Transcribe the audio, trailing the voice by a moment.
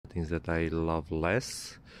things that I love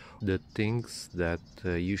less, the things that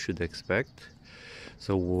you should expect.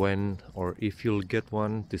 So when or if you'll get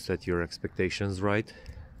one, to set your expectations right,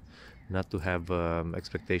 not to have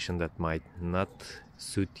expectation that might not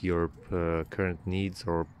suit your current needs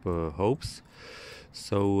or hopes.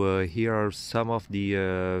 So here are some of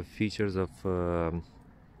the features of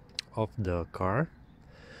the car.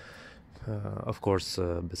 Of course,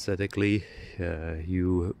 aesthetically,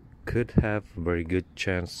 you could have a very good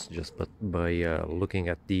chance just by looking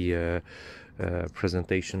at the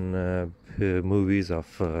presentation movies of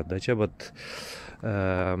Dacia, but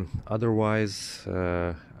otherwise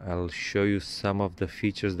I'll show you some of the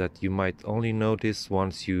features that you might only notice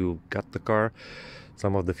once you got the car,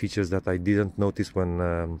 some of the features that I didn't notice when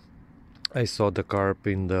I saw the car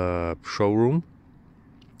in the showroom.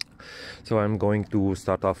 So I'm going to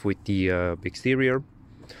start off with the exterior.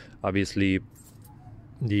 Obviously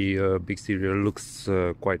the exterior looks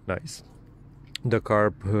quite nice. The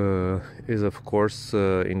car is of course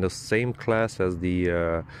in the same class as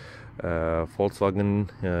the Volkswagen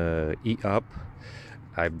e-up.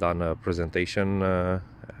 I've done a presentation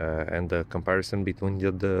and a comparison between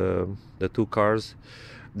the two cars.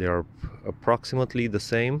 They are approximately the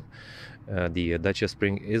same. The Dacia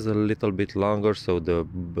Spring is a little bit longer, so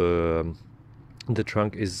the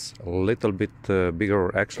trunk is a little bit bigger,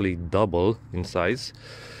 or actually double in size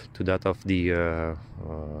to that of the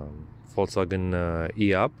Volkswagen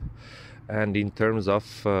e-up. And in terms of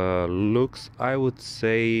looks, I would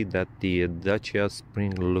say that the Dacia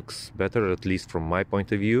Spring looks better, at least from my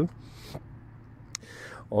point of view.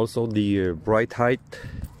 Also, the ride height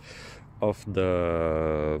of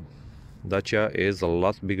the Dacia is a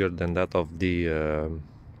lot bigger than that of the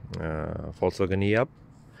Volkswagen e-up.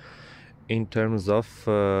 In terms of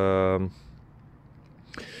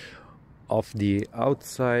the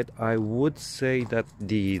outside, I would say that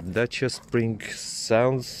the Dacia Spring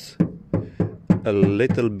sounds a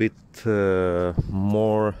little bit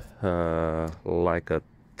more like a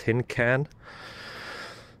tin can.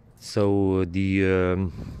 So the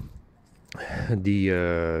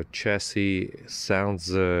chassis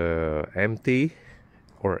sounds empty,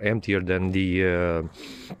 or emptier than the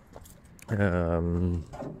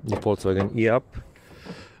Volkswagen e-up.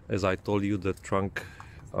 As I told you, the trunk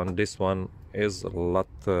on this one is a lot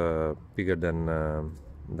bigger than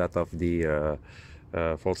that of the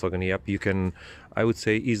Volkswagen e-up. You can, I would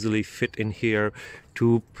say, easily fit in here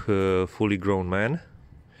two fully grown men.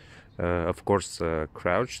 Of course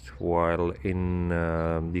crouched, while in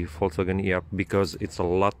the Volkswagen e-up, because it's a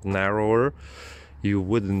lot narrower, you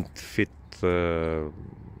wouldn't fit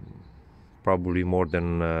probably more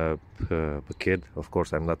than a kid. Of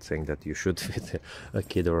course, I'm not saying that you should fit a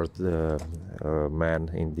kid or a man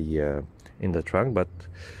in the trunk, but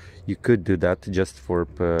you could do that just for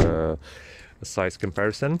a size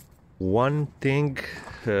comparison. One thing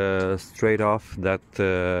straight off that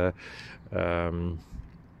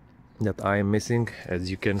that I am missing, as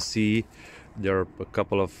you can see, there are a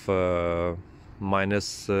couple of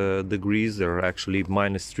minus degrees. There are actually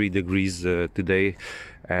 -3 degrees today,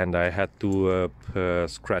 and I had to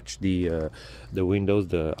scratch the windows,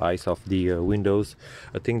 the ice off the windows.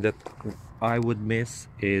 A thing that I would miss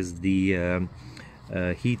is the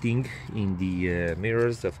heating in the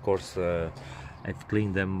mirrors. Of course, I've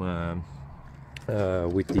cleaned them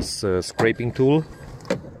with this scraping tool,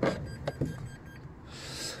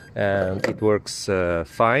 and it works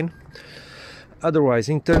fine. Otherwise,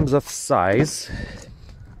 in terms of size,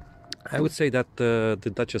 I would say that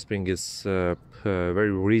the Dacia Spring is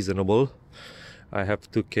very reasonable. I have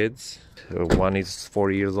two kids. One is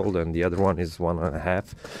 4 years old and the other one is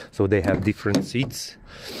 1.5, so they have different seats,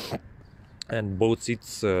 and both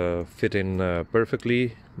seats fit in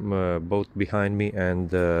perfectly, both behind me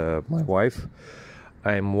and my wife.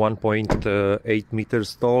 I'm 1.8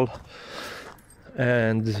 meters tall,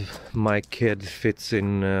 and my kid fits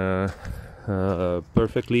in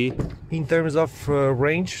perfectly. In terms of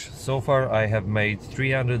range, so far I have made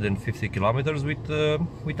 350 kilometers with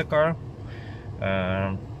the car.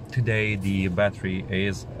 Today the battery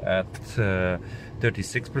is at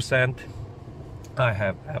 36%. I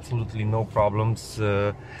have absolutely no problems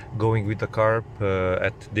going with the car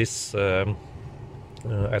at this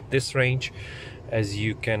range. As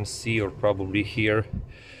you can see or probably hear,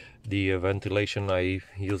 the ventilation, I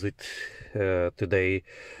use it today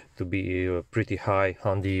to be pretty high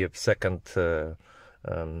on the second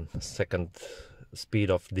speed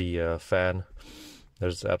of the fan.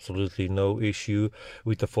 There's absolutely no issue.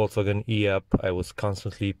 With the Volkswagen e-up, I was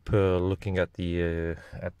constantly looking at the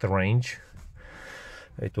range.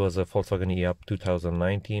 It was a Volkswagen e-up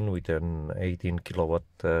 2019 with an 18 kilowatt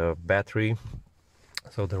battery,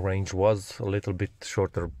 so the range was a little bit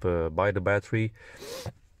shorter by the battery.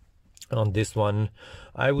 On this one,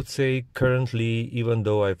 I would say currently, even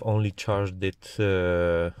though I've only charged it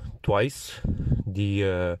twice,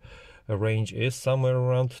 the range is somewhere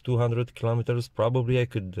around 200 kilometers. Probably I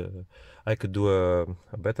could do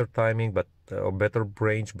a better timing, but a better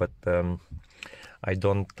range, but I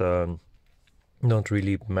don't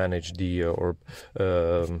really manage the or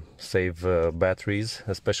save batteries,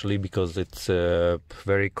 especially because it's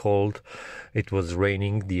very cold. It was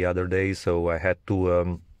raining the other day, so I had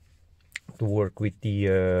to work with the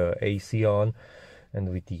AC on and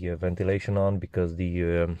with the ventilation on, because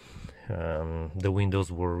the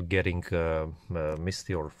windows were getting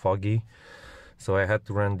misty or foggy. So I had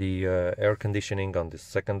to run the air conditioning on the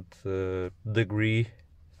second degree,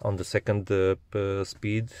 on the second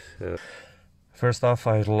speed. First off,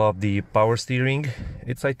 I love the power steering.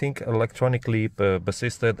 It's, I think, electronically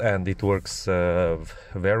assisted, and it works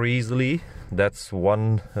very easily. That's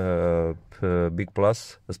one big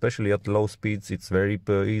plus, especially at low speeds. It's very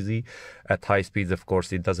easy. At high speeds, of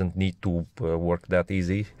course, it doesn't need to work that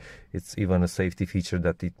easy. It's even a safety feature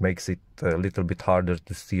that it makes it a little bit harder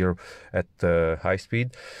to steer at high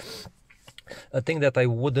speed. A thing that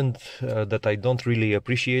I don't really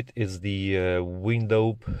appreciate is the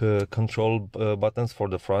window control buttons for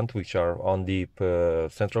the front, which are on the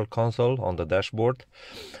central console on the dashboard.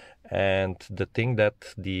 And the thing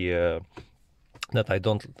that I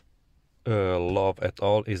don't love at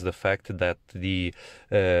all is the fact that the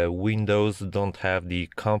windows don't have the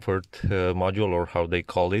comfort module, or how they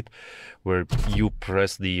call it, where you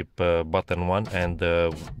press the button one and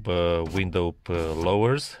the window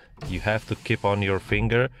lowers. You have to keep on your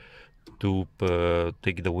finger to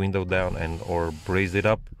take the window down or raise it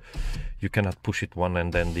up. You cannot push it one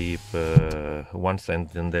and then once and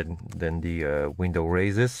then the window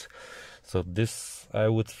raises. So this, I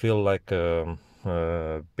would feel like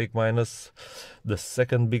big minus. The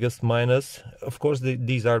second biggest minus, of course,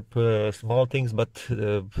 these are small things, but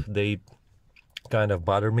they kind of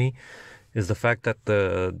bother me, is the fact that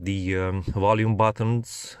the volume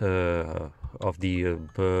buttons of the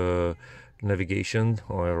navigation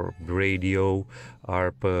or radio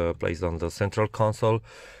are placed on the central console,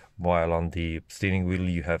 while on the steering wheel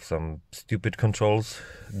you have some stupid controls.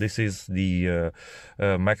 This is the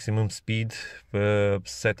maximum speed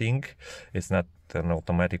setting. It's not an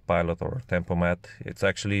automatic pilot or tempomat. It's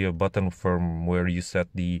actually a button from where you set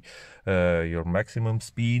the your maximum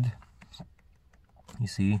speed. You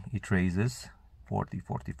see, it raises 40,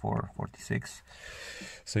 44, 46.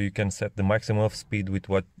 So you can set the maximum of speed with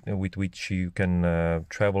which you can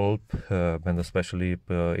travel, and especially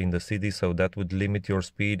in the city. So that would limit your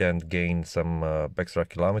speed and gain some extra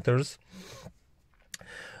kilometers.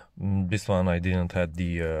 This one I didn't have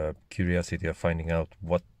the curiosity of finding out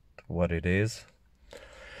what it is.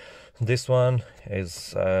 This one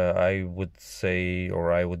is, I would say,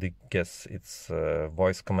 or I would guess it's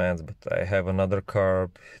voice commands, but I have another car.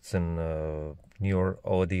 It's in newer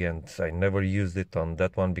Audi, and I never used it on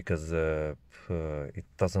that one because it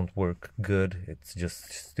doesn't work good. It's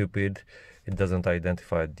just stupid. It doesn't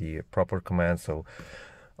identify the proper command. So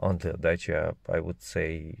on the Dacia, I would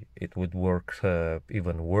say it would work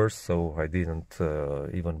even worse. So I didn't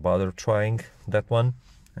even bother trying that one,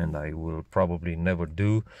 and I will probably never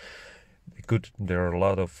do. There are a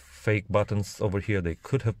lot of fake buttons over here. They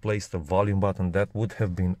could have placed a volume button. That would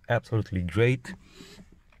have been absolutely great.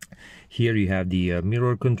 Here you have the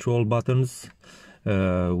mirror control buttons.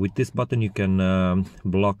 With this button you can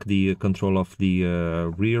block the control of the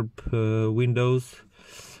rear windows.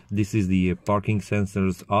 This is the parking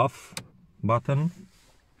sensors off button.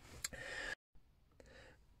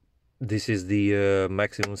 This is the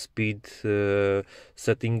maximum speed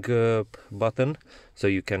setting button, so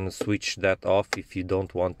you can switch that off if you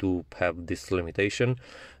don't want to have this limitation.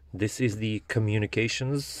 This is the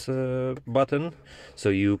communications button, so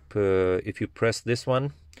if you press this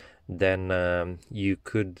one, then you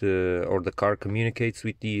could, or the car communicates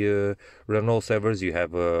with the Renault servers. You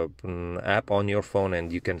have an app on your phone,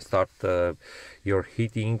 and you can start your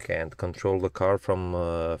heating and control the car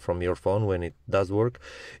from your phone when it does work.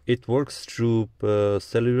 It works through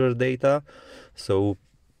cellular data, so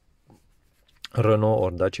Renault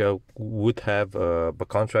or Dacia would have a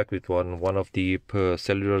contract with one of the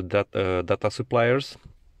cellular data suppliers,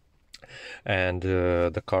 and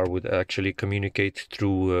the car would actually communicate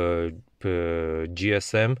through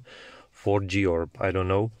GSM, 4G, or I don't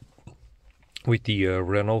know, with the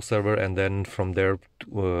Renault server, and then from there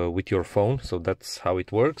with your phone. So that's how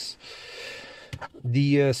it works.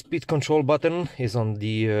 The speed control button is on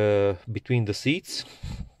the between the seats.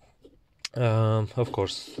 Of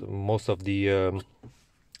course, most of the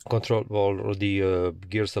control or the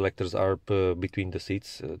gear selectors are between the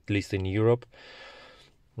seats, at least in Europe.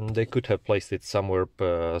 They could have placed it somewhere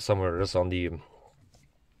else on the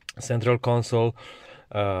central console,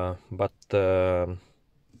 but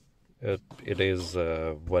it is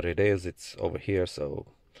what it is. It's over here. So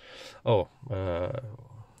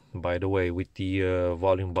by the way, with the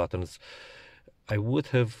volume buttons, I would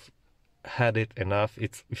have had it enough.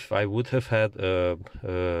 If I would have had a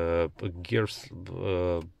gears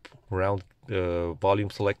round volume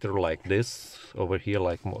selector like this over here,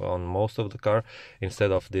 like on most of the car,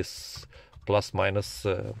 instead of this plus minus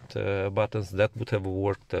buttons, that would have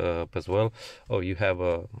worked as well. Oh, you have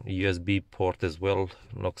a USB port as well,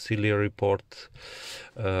 an auxiliary port.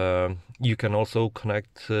 You can also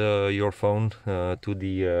connect your phone to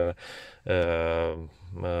the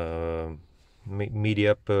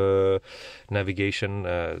media navigation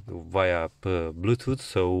via Bluetooth,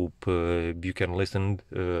 so you can listen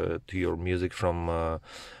to your music from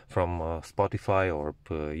Spotify or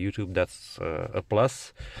YouTube. That's a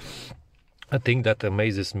plus. A thing that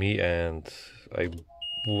amazes me, and I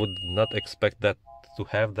would not expect that to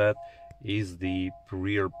have that, is the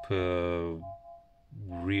rear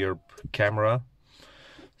camera.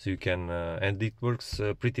 So you can and it works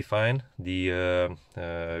pretty fine. The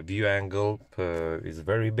view angle is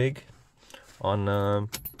very big on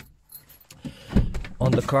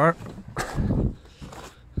the car.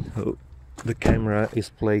 So the camera is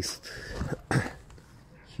placed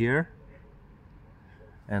here,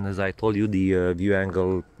 and as I told you, the view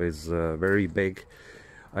angle is very big.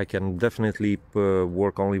 I can definitely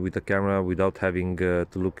work only with the camera without having to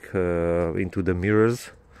look into the mirrors.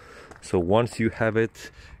 So once you have it,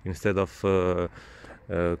 instead of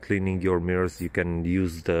cleaning your mirrors, you can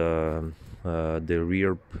use the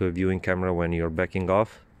rear viewing camera when you're backing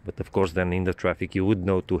off. But of course, then in the traffic, you would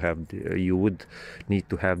you would need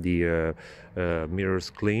to have the mirrors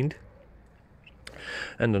cleaned.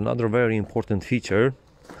 And another very important feature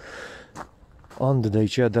on the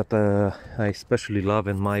Dacia that I especially love,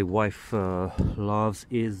 and my wife loves,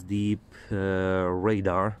 is the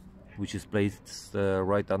radar, which is placed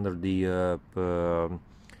right under the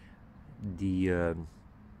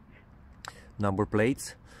number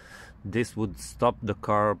plates. This would stop the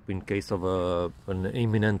car in case of an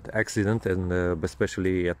imminent accident, and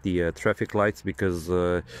especially at the traffic lights, because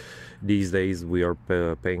these days we are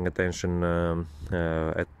paying attention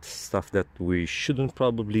at stuff that we shouldn't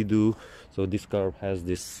probably do. So this car has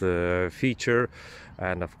this feature,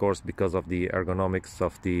 and of course, because of the ergonomics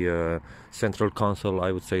of the central console,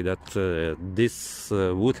 I would say that this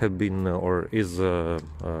would have been or is a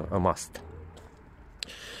must.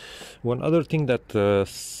 One other thing that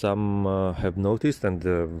some have noticed,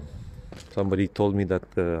 and somebody told me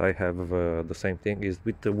that I have the same thing, is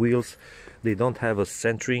with the wheels, they don't have a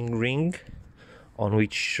centering ring on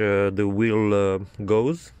which the wheel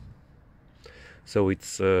goes. So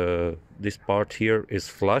it's this part here is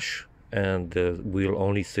flush, and the wheel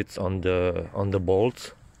only sits on the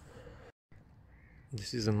bolts.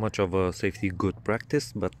 This isn't much of a safety good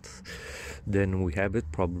practice, but then we have it.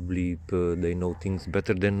 Probably they know things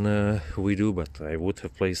better than we do. But I would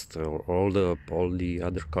have placed all the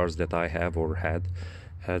other cars that I have or had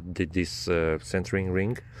this centering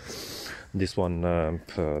ring. This one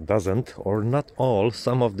doesn't, or not all.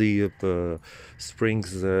 Some of the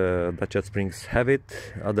springs, Dacia Springs, have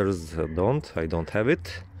it. Others don't. I don't have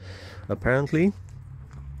it, apparently.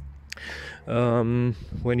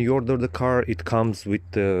 When you order the car, it comes with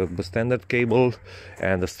the standard cable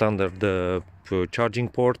and the standard charging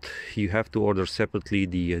port. You have to order separately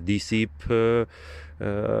the DC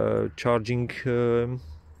charging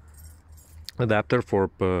adapter for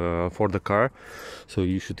the car, so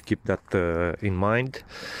you should keep that in mind.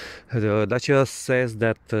 The Dacia says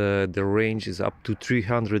that the range is up to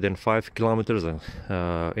 305 kilometers in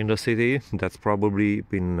the city. That's probably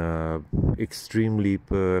been extremely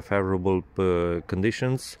favorable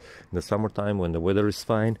conditions in the summertime when the weather is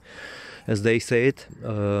fine, as they say it.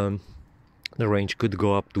 The range could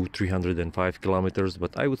go up to 305 kilometers,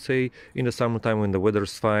 but I would say in the summertime when the weather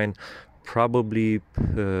is fine, probably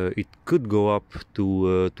it could go up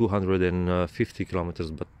to 250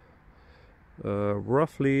 kilometers, but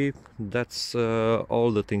roughly that's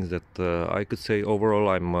all the things that I could say. Overall,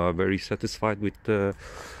 I'm very satisfied with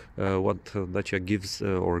what Dacia gives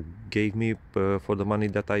or gave me for the money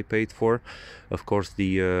that I paid for. Of course,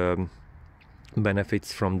 the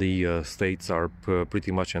benefits from the states are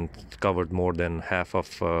pretty much and covered more than half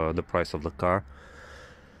of the price of the car.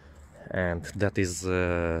 and that is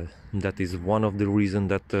one of the reasons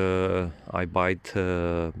that I bought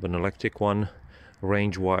an electric one.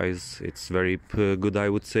 Range wise it's very good, I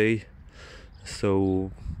would say.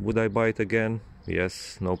 So would I buy it again?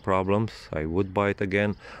 Yes, no problems, I would buy it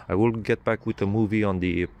again. I will get back with a movie on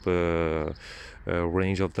the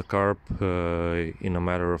range of the car in a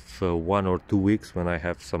matter of 1 or 2 weeks, when I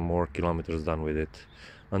have some more kilometers done with it.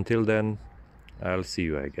 Until then, I'll see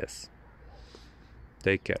you, I guess.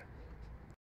 Take care.